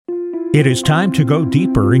It is time to go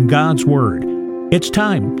deeper in God's Word. It's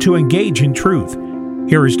time to engage in truth.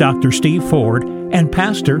 Here is Dr. Steve Ford and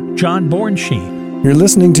Pastor John Bornschein. You're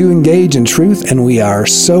listening to Engage in Truth, and we are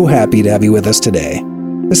so happy to have you with us today.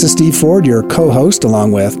 This is Steve Ford, your co-host,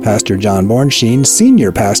 along with Pastor John Bornschein,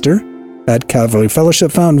 senior pastor at Calvary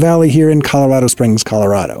Fellowship Fountain Valley here in Colorado Springs,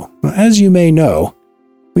 Colorado. As you may know,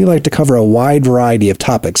 we like to cover a wide variety of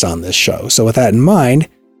topics on this show. So with that in mind,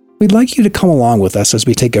 we'd like you to come along with us as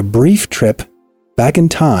we take a brief trip back in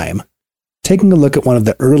time, taking a look at one of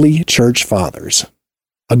the early church fathers,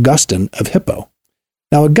 Augustine of Hippo.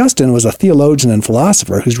 Now, Augustine was a theologian and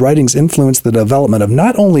philosopher whose writings influenced the development of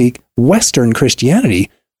not only Western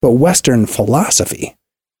Christianity, but Western philosophy.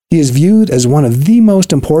 He is viewed as one of the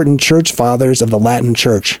most important church fathers of the Latin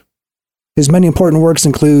Church. His many important works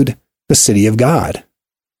include The City of God,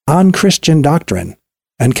 On Christian Doctrine,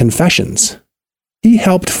 and Confessions. He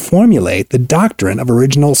helped formulate the doctrine of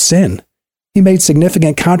original sin. He made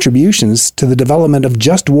significant contributions to the development of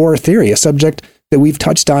just war theory, a subject that we've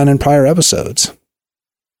touched on in prior episodes.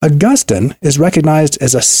 Augustine is recognized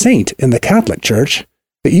as a saint in the Catholic Church,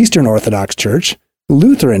 the Eastern Orthodox Church,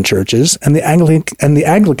 Lutheran churches, and the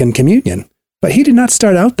Anglican Communion. But he did not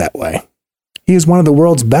start out that way. He is one of the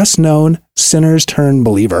world's best-known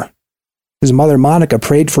sinners-turned-believer. His mother Monica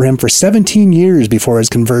prayed for him for 17 years before his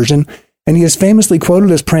conversion, and he is famously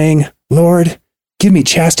quoted as praying, "Lord, give me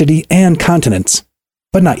chastity and continence,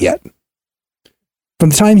 but not yet."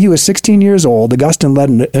 From the time he was 16 years old, Augustine led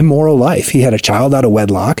an immoral life. He had a child out of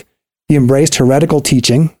wedlock. He embraced heretical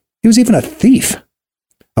teaching. He was even a thief.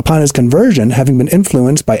 Upon his conversion, having been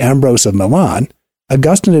influenced by Ambrose of Milan,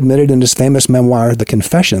 Augustine admitted in his famous memoir, The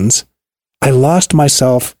Confessions, "I lost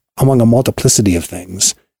myself among a multiplicity of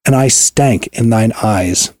things, and I stank in thine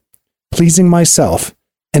eyes, pleasing myself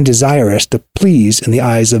and desirous to please in the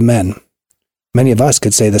eyes of men." Many of us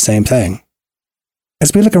could say the same thing.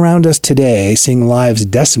 As we look around us today, seeing lives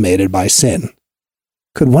decimated by sin,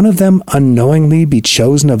 could one of them unknowingly be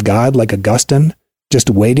chosen of God like Augustine, just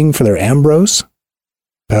waiting for their Ambrose?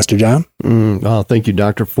 Pastor John? Thank you,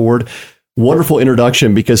 Dr. Ford. Wonderful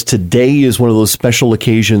introduction, because today is one of those special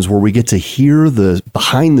occasions where we get to hear the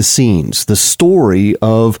behind the scenes, the story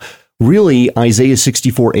of really Isaiah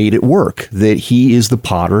 64:8 at work, that he is the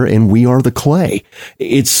potter and we are the clay.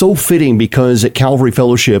 It's so fitting because at Calvary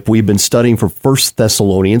Fellowship, we've been studying for 1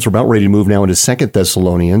 Thessalonians. We're about ready to move now into 2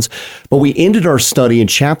 Thessalonians, but we ended our study in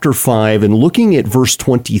chapter 5 and looking at verse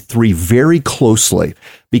 23 very closely,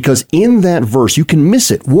 because in that verse, you can miss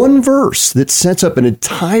it. One verse that sets up an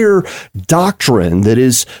entire doctrine that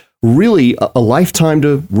is really a lifetime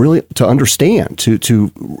to understand,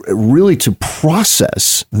 to really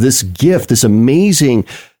process this gift, this amazing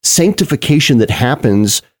sanctification that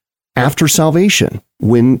happens after salvation,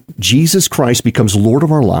 when Jesus Christ becomes Lord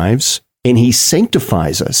of our lives and he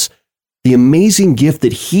sanctifies us. The amazing gift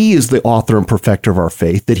that he is the author and perfecter of our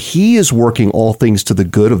faith, that he is working all things to the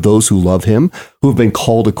good of those who love him, who have been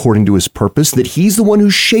called according to his purpose, that he's the one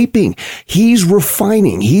who's shaping, he's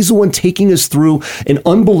refining, he's the one taking us through an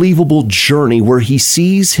unbelievable journey where he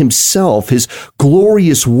sees himself, his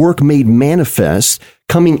glorious work made manifest,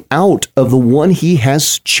 coming out of the one he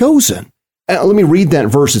has chosen. Let me read that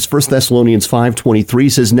verse. It's 1 Thessalonians 5:23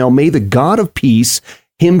 says, "Now may the God of peace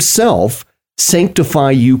himself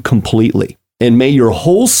sanctify you completely, and may your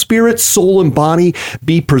whole spirit, soul, and body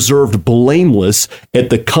be preserved blameless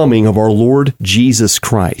at the coming of our Lord Jesus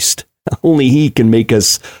Christ." Only he can make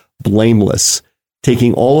us blameless,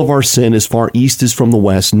 taking all of our sin as far east as from the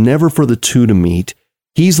west, never for the two to meet.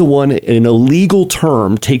 He's the one, in a legal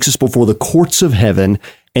term, takes us before the courts of heaven,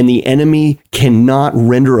 and the enemy cannot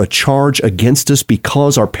render a charge against us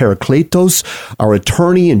because our Parakletos, our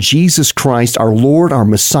attorney in Jesus Christ, our Lord, our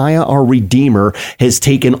Messiah, our Redeemer, has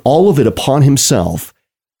taken all of it upon himself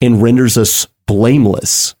and renders us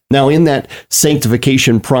blameless. Now, in that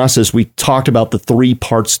sanctification process, we talked about the three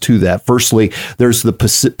parts to that. Firstly, there's the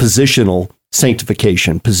positional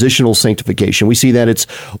sanctification. We see that it's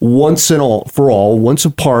once and all for all, once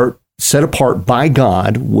apart, set apart by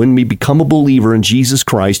God when we become a believer in Jesus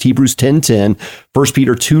Christ. Hebrews 10:10, 1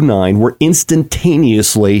 Peter 2:9, we're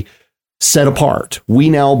instantaneously set apart. We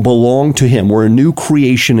now belong to him. We're a new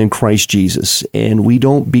creation in Christ Jesus, and we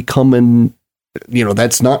don't become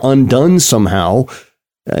that's not undone somehow.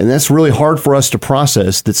 And that's really hard for us to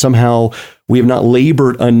process, that somehow we have not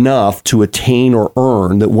labored enough to attain or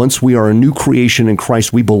earn, that once we are a new creation in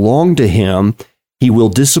Christ, we belong to him. He will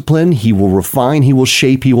discipline, he will refine, he will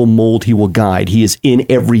shape, he will mold, he will guide. He is in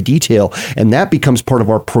every detail. And that becomes part of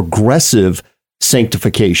our progressive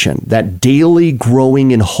sanctification, that daily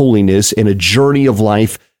growing in holiness in a journey of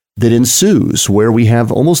life that ensues, where we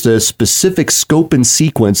have almost a specific scope and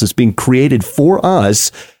sequence that's being created for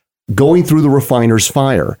us going through the refiner's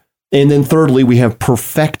fire. And then thirdly, we have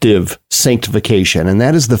perfective sanctification, and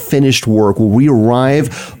that is the finished work where we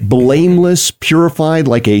arrive blameless, purified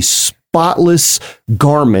like a spotless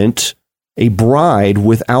garment, a bride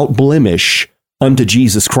without blemish unto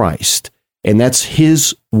Jesus Christ. And that's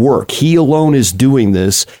his work. He alone is doing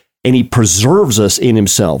this, and he preserves us in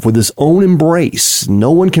himself with his own embrace.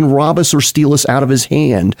 No one can rob us or steal us out of his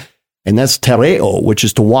hand. And that's tereo, which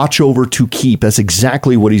is to watch over, to keep. That's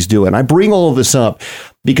exactly what he's doing. I bring all of this up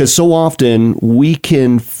because so often we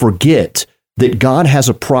can forget that God has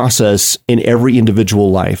a process in every individual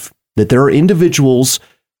life, that there are individuals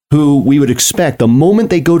who we would expect the moment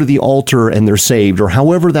they go to the altar and they're saved, or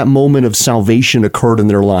however that moment of salvation occurred in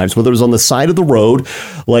their lives, whether it was on the side of the road,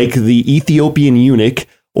 like the Ethiopian eunuch,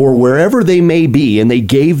 or wherever they may be, and they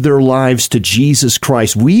gave their lives to Jesus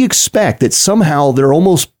Christ, we expect that somehow they're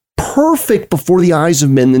almost perfect before the eyes of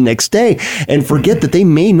men the next day, and forget that they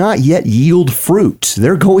may not yet yield fruit.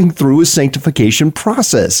 They're going through a sanctification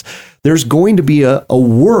process. There's going to be a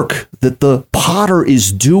work that the potter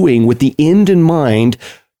is doing with the end in mind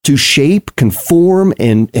to shape, conform,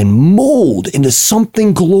 and mold into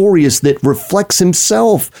something glorious that reflects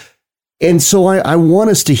himself. And so I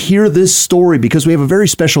want us to hear this story because we have a very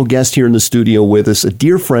special guest here in the studio with us, a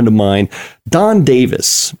dear friend of mine, Don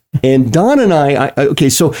Davis. And Don and I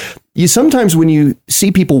so you sometimes when you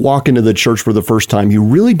see people walk into the church for the first time, you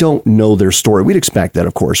really don't know their story. We'd expect that,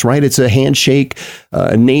 of course, right? It's a handshake,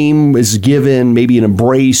 a name is given, maybe an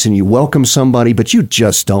embrace, and you welcome somebody, but you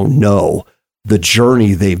just don't know the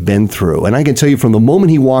journey they've been through. And I can tell you from the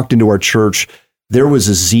moment he walked into our church, there was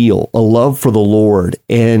a zeal, a love for the Lord.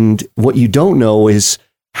 And what you don't know is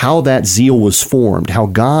how that zeal was formed, how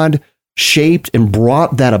God shaped and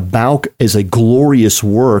brought that about as a glorious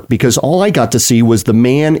work, because all I got to see was the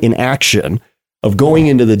man in action of going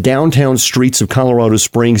into the downtown streets of Colorado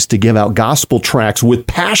Springs to give out gospel tracts with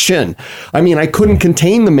passion. I mean, I couldn't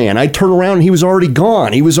contain the man. I'd turn around and he was already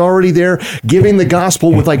gone. He was already there giving the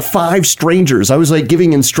gospel with like 5 strangers. I was like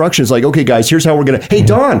giving instructions like, okay, guys, here's how we're going to, hey,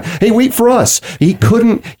 Don, hey, wait for us. He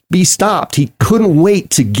couldn't be stopped. He couldn't wait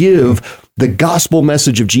to give the gospel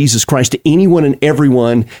message of Jesus Christ to anyone and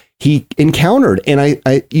everyone he encountered. And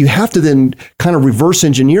you have to then kind of reverse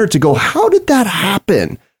engineer it to go, how did that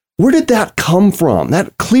happen? Where did that come from?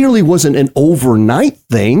 That clearly wasn't an overnight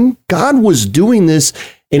thing. God was doing this,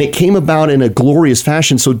 and it came about in a glorious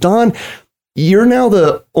fashion. So, Don, you're now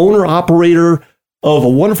the owner-operator of a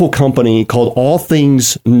wonderful company called All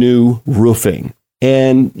Things New Roofing.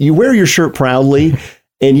 And you wear your shirt proudly,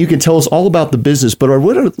 and you can tell us all about the business. But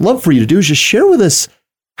what I'd love for you to do is just share with us,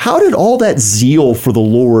 how did all that zeal for the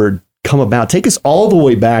Lord come about? Take us all the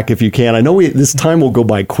way back if you can. I know this time will go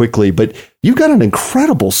by quickly, but you've got an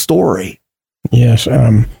incredible story. Yes.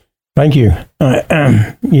 Thank you.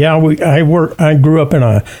 I grew up in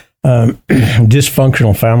a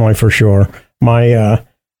dysfunctional family for sure. My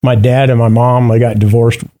dad and my mom, they got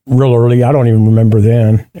divorced real early. I don't even remember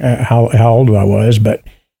then how old I was, but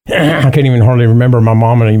I can't even hardly remember my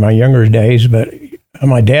mom in my younger days. But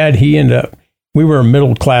my dad, we were a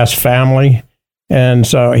middle-class family. And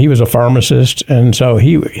so he was a pharmacist, and so what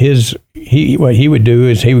he would do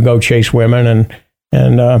is he would go chase women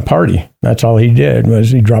and party. That's all he did,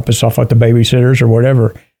 was he'd drop us off at the babysitters or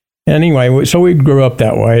whatever. Anyway, so we grew up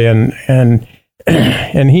that way, and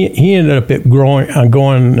he ended up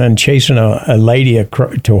going and chasing a lady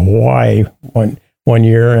to Hawaii one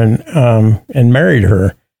year and married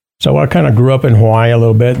her. So I kind of grew up in Hawaii a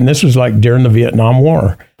little bit, and this was like during the Vietnam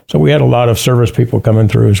War. So we had a lot of service people coming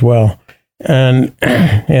through as well. And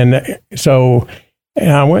so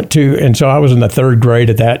I went to, and so I was in the 3rd grade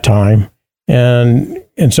at that time. And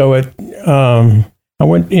so ended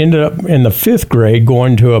up in the 5th grade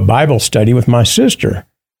going to a Bible study with my sister.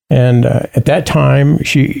 And at that time,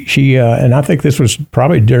 she and I think this was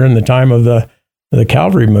probably during the time of the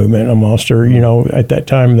Calvary movement almost, or, at that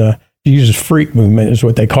time, the Jesus Freak movement is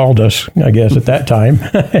what they called us, I guess, at that time.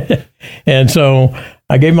 And so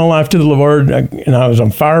I gave my life to the Lord, and I was on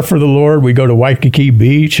fire for the Lord. We go to Waikiki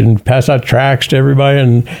Beach and pass out tracts to everybody.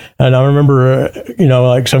 And I remember,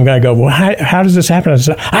 like some guy go, well, how does this happen? I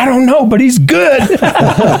said, I don't know, but he's good.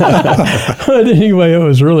 But anyway, it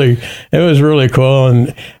was really cool.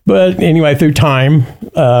 But anyway, through time,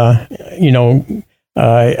 I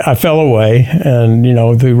fell away,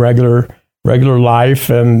 and, through regular life.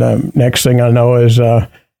 And next thing I know is a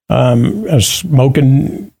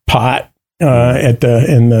smoking pot in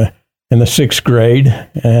the 6th grade,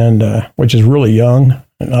 and which is really young.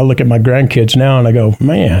 And I look at my grandkids now and I go,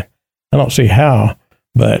 man, I don't see how.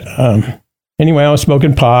 But anyway, I was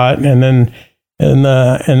smoking pot, and then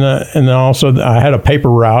also I had a paper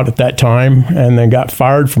route at that time, and then got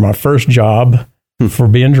fired from my first job for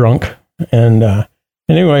being drunk. And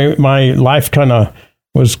anyway, my life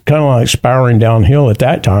was kind of like spiraling downhill at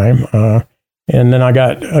that time. And then I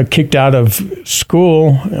got kicked out of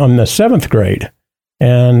school on the 7th grade.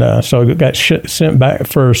 And so I got sent back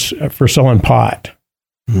for selling pot.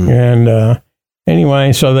 And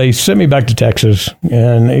anyway, so they sent me back to Texas,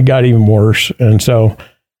 and it got even worse. And so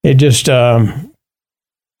it just, I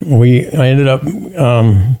ended up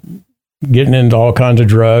getting into all kinds of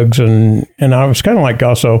drugs. And I was kind of like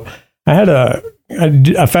also,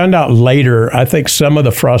 I found out later, I think some of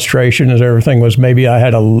the frustration and everything was maybe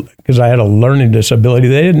because I had a learning disability.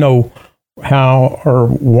 They didn't know how or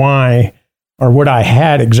why or what I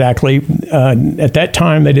had exactly. At that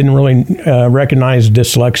time, they didn't really recognize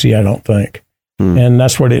dyslexia, I don't think. And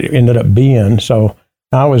that's what it ended up being. So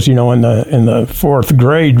I was, in the 4th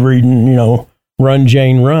grade reading, Run,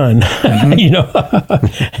 Jane, Run,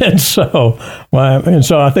 and so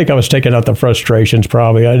I think I was taking out the frustrations.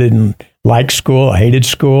 Probably I didn't like school. I hated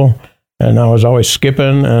school, and I was always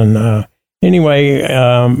skipping. And anyway,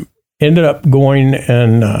 ended up going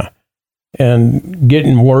and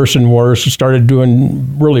getting worse and worse. Started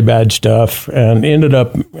doing really bad stuff, and ended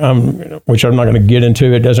up, which I'm not going to get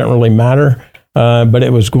into. It doesn't really matter. But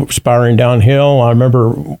it was spiraling downhill. I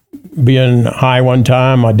remember being high one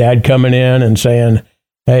time, my dad coming in and saying,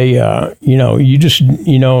 "Hey, you just,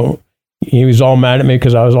 he was all mad at me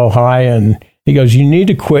because I was all high, and he goes, "You need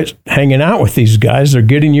to quit hanging out with these guys. They're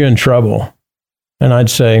getting you in trouble." And I'd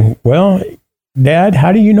say, "Well, Dad,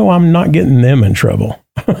 how do you know I'm not getting them in trouble?"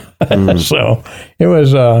 So it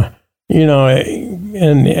was, and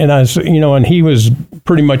I was, and he was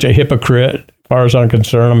pretty much a hypocrite as far as I'm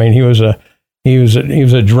concerned. I mean, he was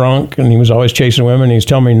a drunk, and he was always chasing women. He was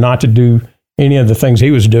telling me not to do any of the things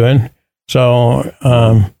he was doing. So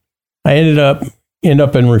I ended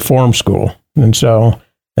up in reform school, and so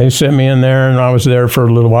they sent me in there, and I was there for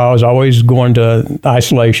a little while. I was always going to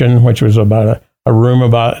isolation, which was about a room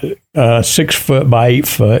about 6 foot by 8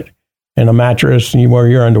 foot, and a mattress, and you wear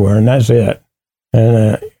your underwear, and that's it.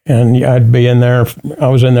 And I'd be in there. I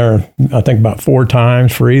was in there, I think, about 4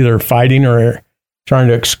 times for either fighting or trying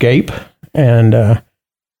to escape. And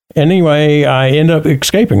anyway, I ended up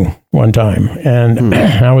escaping one time, and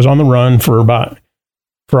I was on the run for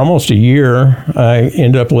almost a year. I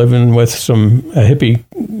ended up living with a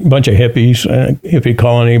bunch of hippies, a hippie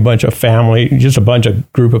colony, a bunch of family, just a bunch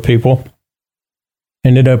of group of people.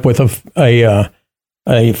 Ended up with a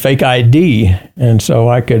fake ID, and so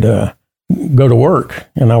I could go to work.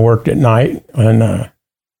 And I worked at night, and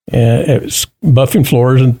it was buffing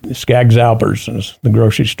floors and Skaggs Albertsons, the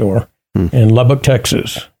grocery store in Lubbock,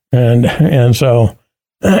 Texas. And so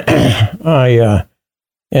I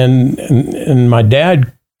and my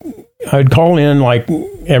dad, I'd call in like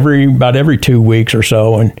about every 2 weeks or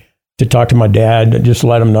so, and to talk to my dad, and just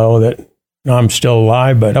let him know that I'm still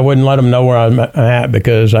alive, but I wouldn't let him know where I'm at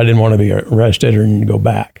because I didn't want to be arrested or go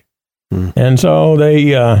back. And so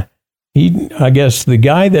I guess the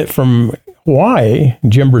guy that from Hawaii,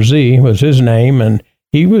 Jim Brzee was his name, and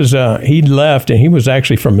he'd left, and he was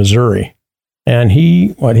actually from Missouri. And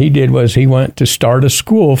what he did was he went to start a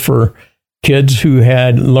school for kids who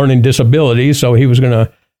had learning disabilities. So he was going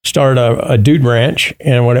to start a dude ranch.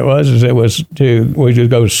 And what it was we would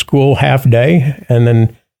go to school half day, and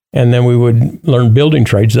then we would learn building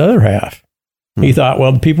trades the other half. He thought,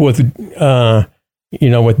 well, the people with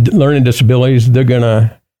learning disabilities,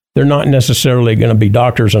 they're not necessarily going to be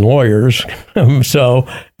doctors and lawyers. So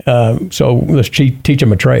let's teach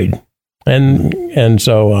them a trade. And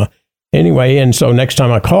so anyway, and so next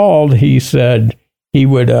time I called, he said he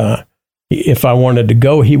would, if I wanted to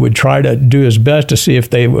go, he would try to do his best to see if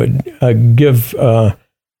they would give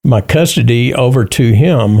my custody over to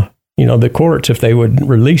him, the courts, if they would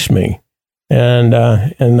release me. And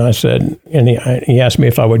I said, and he asked me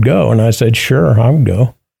if I would go, and I said, sure, I would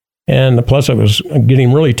go. And plus I was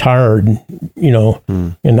getting really tired, and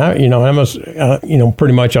I was,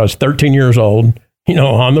 pretty much I was 13 years old,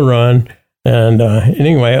 on the run. And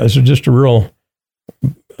anyway, it was just a real,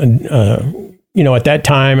 at that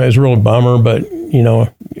time it was a real bummer, but,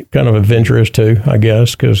 kind of adventurous too, I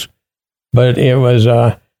guess, but it was,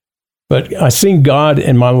 but I seen God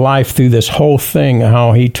in my life through this whole thing,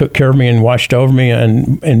 how he took care of me and watched over me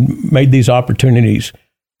and made these opportunities.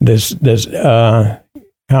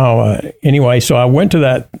 Anyway, so I went to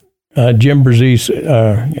that Jim Brzee's,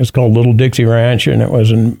 it's called Little Dixie Ranch, and it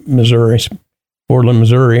was in Missouri, Portland,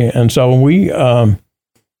 Missouri. And so I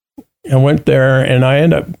went there, and I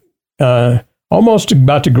ended up, almost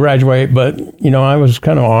about to graduate, but I was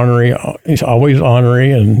kind of ornery. He's always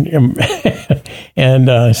ornery,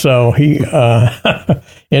 and so he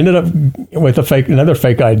ended up with another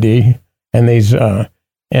fake ID, and these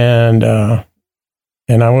and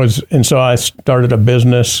so I started a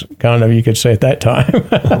business, kind of, you could say, at that time.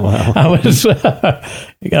 Wow.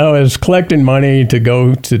 I was collecting money to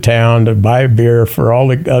go to town to buy a beer for all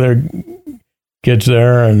the other kids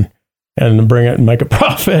there, and bring it and make a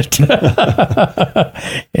profit.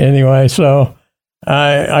 Anyway, so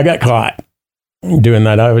I got caught doing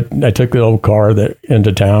that. I took the old car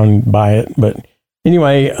into town, buy it. But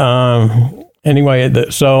anyway,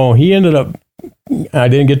 so he ended up, I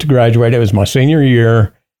didn't get to graduate. It was my senior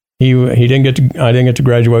year. I didn't get to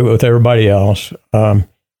graduate with everybody else.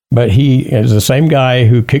 But he is the same guy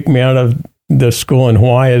who kicked me out of the school in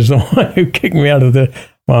Hawaii as the one who kicked me out of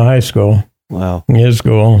my high school. Wow. His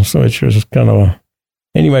school, so which was kind of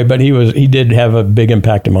anyway, but he did have a big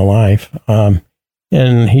impact in my life.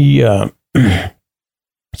 And he,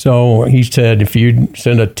 so he said, if you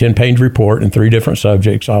send a 10-page report in 3 different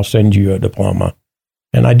subjects, I'll send you a diploma.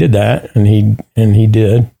 And I did that, and he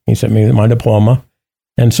did. He sent me my diploma.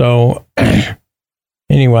 And so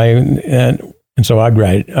anyway, and so I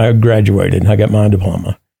graduated. I got my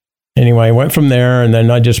diploma. Anyway, I went from there, and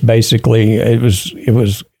then I just basically, it was,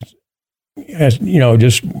 as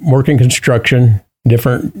just working construction,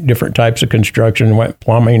 different types of construction. Went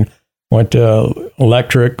plumbing, went to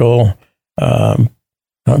electrical,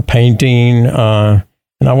 painting, and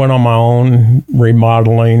I went on my own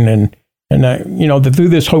remodeling, and I, through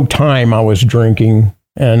this whole time I was drinking,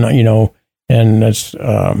 and and that's,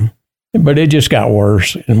 but it just got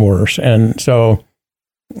worse and worse, and so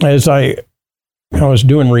as I was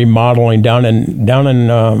doing remodeling down in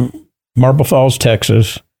Marble Falls,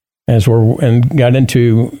 Texas.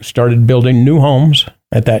 Started building new homes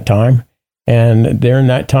at that time. And during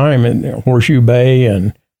that time in Horseshoe Bay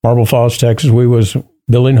and Marble Falls, Texas, we was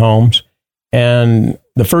building homes. And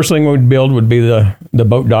the first thing we'd build would be the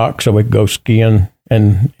boat dock, so we could go skiing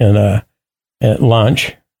and at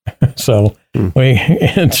lunch. So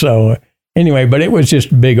anyway, but it was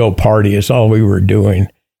just a big old party. It's all we were doing.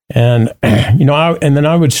 And, then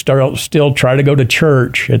I would still try to go to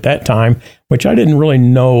church at that time, which I didn't really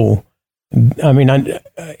know. I mean,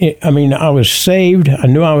 I was saved. I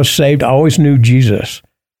knew I was saved. I always knew Jesus,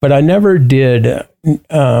 but I never did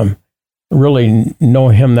really know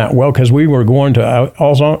him that well, because we were going to,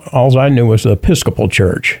 all I knew was the Episcopal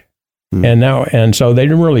Church. And so they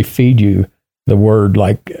didn't really feed you the word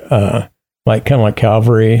like kind of like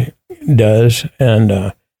Calvary does.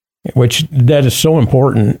 And, which that is so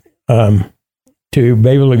important to be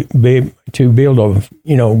able to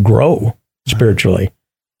grow spiritually.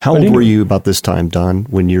 How old were you about this time, Don,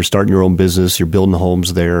 when you're starting your own business, you're building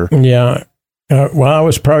homes there? Yeah. Well, I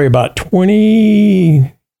was probably about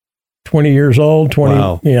 20 years old. 20.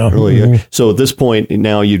 Wow. Yeah. Really? Mm-hmm. So at this point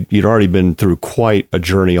now you'd already been through quite a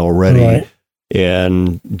journey already, right,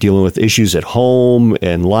 and dealing with issues at home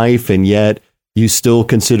and life, and yet you still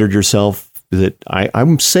considered yourself that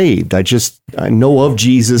I'm saved. I know of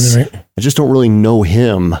Jesus. Right. I just don't really know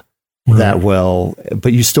him that well,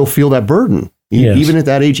 but you still feel that burden. Yes. Even at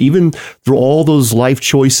that age, even through all those life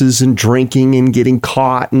choices and drinking and getting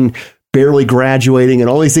caught and barely graduating and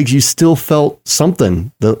all these things, you still felt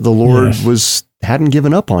something. The Lord hadn't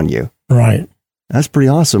given up on you. Right. That's pretty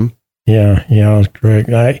awesome. Yeah, that's correct.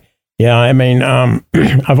 I've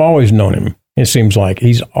always known him. It seems like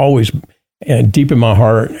he's always deep in my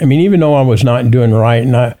heart. I mean, even though I was not doing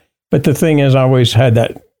right, but the thing is, I always had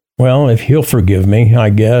that. Well, if he'll forgive me, I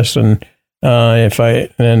guess, and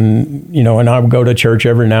and I would go to church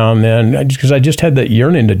every now and then, because I just had that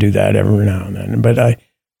yearning to do that every now and then. But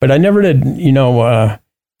I never did.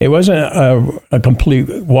 It wasn't a complete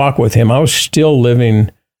walk with him. I was still living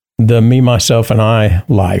the me, myself, and I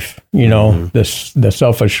life. The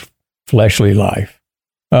selfish, fleshly life.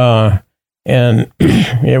 And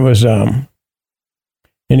it was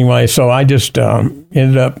anyway. So I just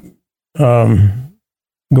ended up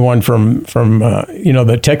going from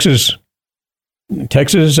the Texas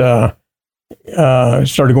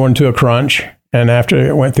started going to a crunch, and after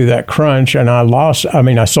it went through that crunch, and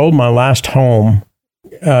I sold my last home,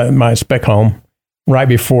 my spec home, right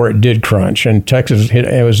before it did crunch. And Texas hit,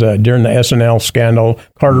 it was during the SNL scandal,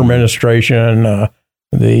 Carter administration, I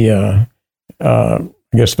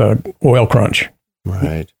guess the oil crunch.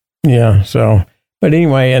 Right. Yeah. So, but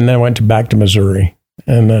anyway, and then I went back to Missouri,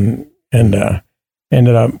 and then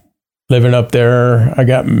ended up living up there. I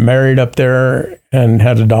got married up there and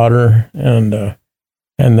had a daughter, and then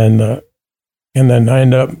I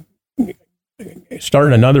ended up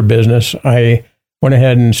starting another business, I went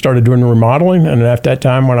ahead and started doing remodeling. And at that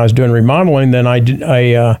time, when I was doing remodeling, then I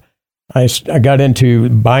got into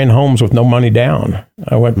buying homes with no money down.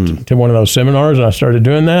 I went to one of those seminars and I started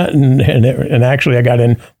doing that. And actually I got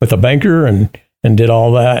in with a banker and did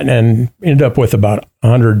all that and ended up with about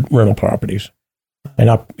 100 rental properties.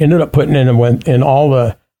 And I ended up putting in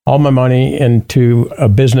all my money into a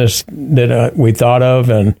business that we thought of.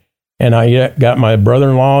 And I got my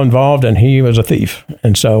brother-in-law involved, and he was a thief.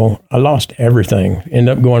 And so I lost everything,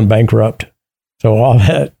 ended up going bankrupt. So all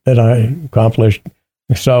that I accomplished.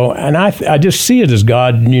 So, and I just see it as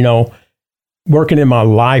God, working in my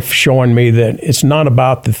life, showing me that it's not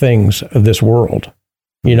about the things of this world,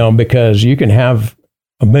 because you can have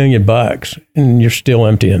 $1 million and you're still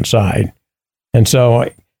empty inside. And so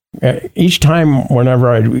each time whenever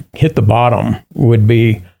I hit the bottom would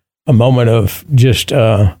be a moment of just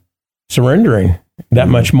surrendering that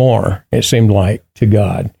much more, it seemed like, to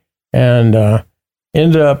God. And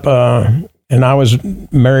ended up, and I was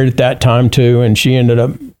married at that time too, and she ended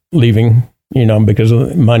up leaving, because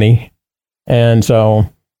of money. And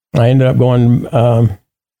so I ended up going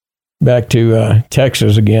back to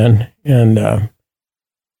Texas again, and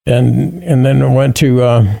then I went to,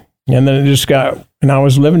 and then it just got, and I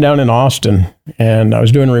was living down in Austin, and I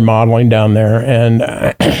was doing remodeling down there, and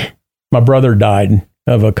my brother died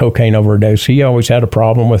of a cocaine overdose. He always had a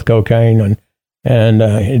problem with cocaine, and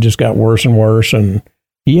it just got worse and worse. And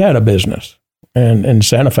he had a business in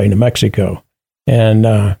Santa Fe, New Mexico, and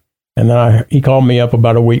then he called me up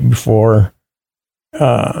about a week before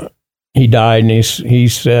he died, and he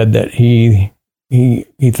said that he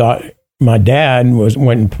thought my dad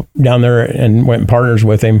went down there and went partners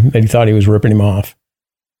with him, that he thought he was ripping him off,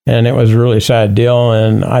 and it was a really sad deal.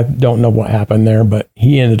 And I don't know what happened there, but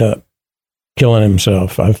he ended up killing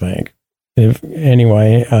himself, I think.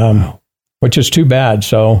 Which is too bad.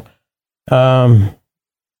 So,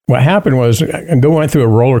 what happened was I went through a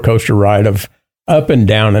roller coaster ride of up and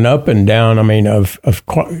down and up and down. I mean, of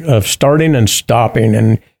starting and stopping,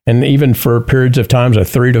 and even for periods of times of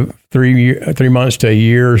 3 months to a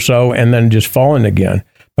year or so, and then just falling again.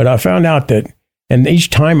 But I found out that, and each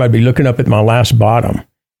time I'd be looking up at my last bottom,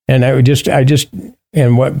 and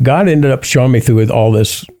and what God ended up showing me through with all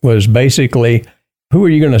this was basically, who are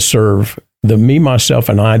you going to serve? The me, myself,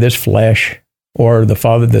 and I, this flesh, or the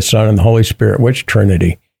Father, the Son, and the Holy Spirit? Which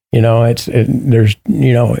Trinity? And I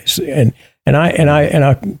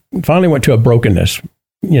finally went to a brokenness.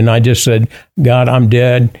 I just said, God, I'm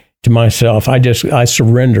dead to myself. I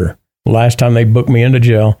surrender. Last time they booked me into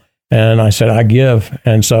jail, and I said, I give.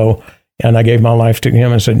 And I gave my life to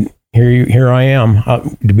Him and said, Here I am,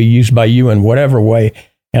 to be used by you in whatever way.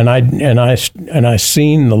 And I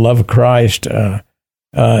seen the love of Christ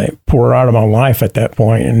pour out of my life at that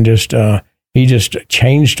point, and He just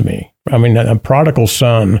changed me. I mean, a prodigal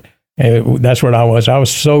son. That's what I was. I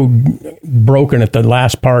was so broken at the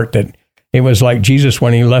last part that it was like Jesus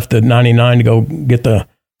when He left the 99 to go get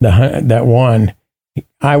that one.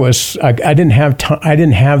 I didn't have I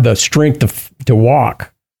didn't have the strength to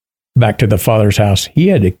walk back to the Father's house. He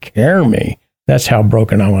had to carry me. That's how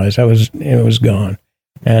broken I was. It was gone.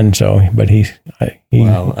 And so, but he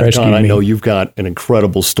wow. rescued Don, me. I know you've got an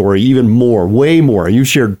incredible story, even more, way more. You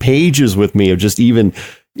shared pages with me of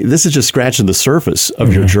this is just scratching the surface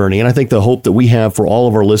of your journey. And I think the hope that we have for all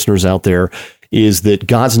of our listeners out there is that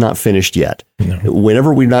God's not finished yet. No.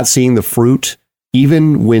 Whenever we're not seeing the fruit,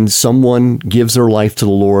 even when someone gives their life to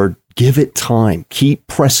the Lord, give it time. Keep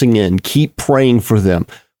pressing in. Keep praying for them.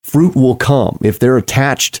 Fruit will come. If they're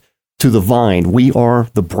attached to the vine, we are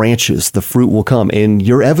the branches. The fruit will come. And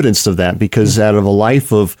you're evidence of that, because out of a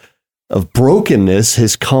life of brokenness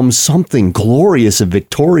has come something glorious and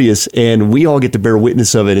victorious, and we all get to bear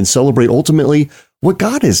witness of it and celebrate ultimately what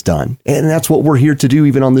God has done. And that's what we're here to do,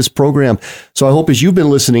 even on this program. So I hope as you've been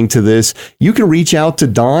listening to this, you can reach out to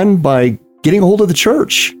Don by getting a hold of the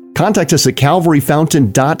church. Contact us at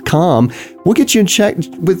CalvaryFountain.com. We'll get you in check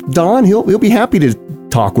with Don. He'll be happy to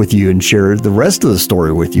talk with you and share the rest of the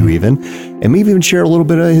story with you even, and maybe even share a little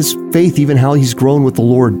bit of his faith, even how he's grown with the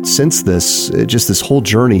Lord since this whole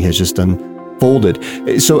journey has just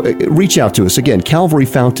unfolded. So reach out to us. Again,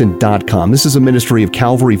 CalvaryFountain.com. This is a ministry of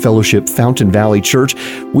Calvary Fellowship Fountain Valley Church.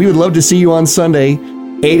 We would love to see you on Sunday,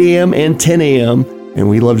 8 a.m. and 10 a.m., and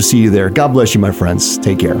we'd love to see you there. God bless you, my friends.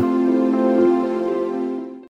 Take care.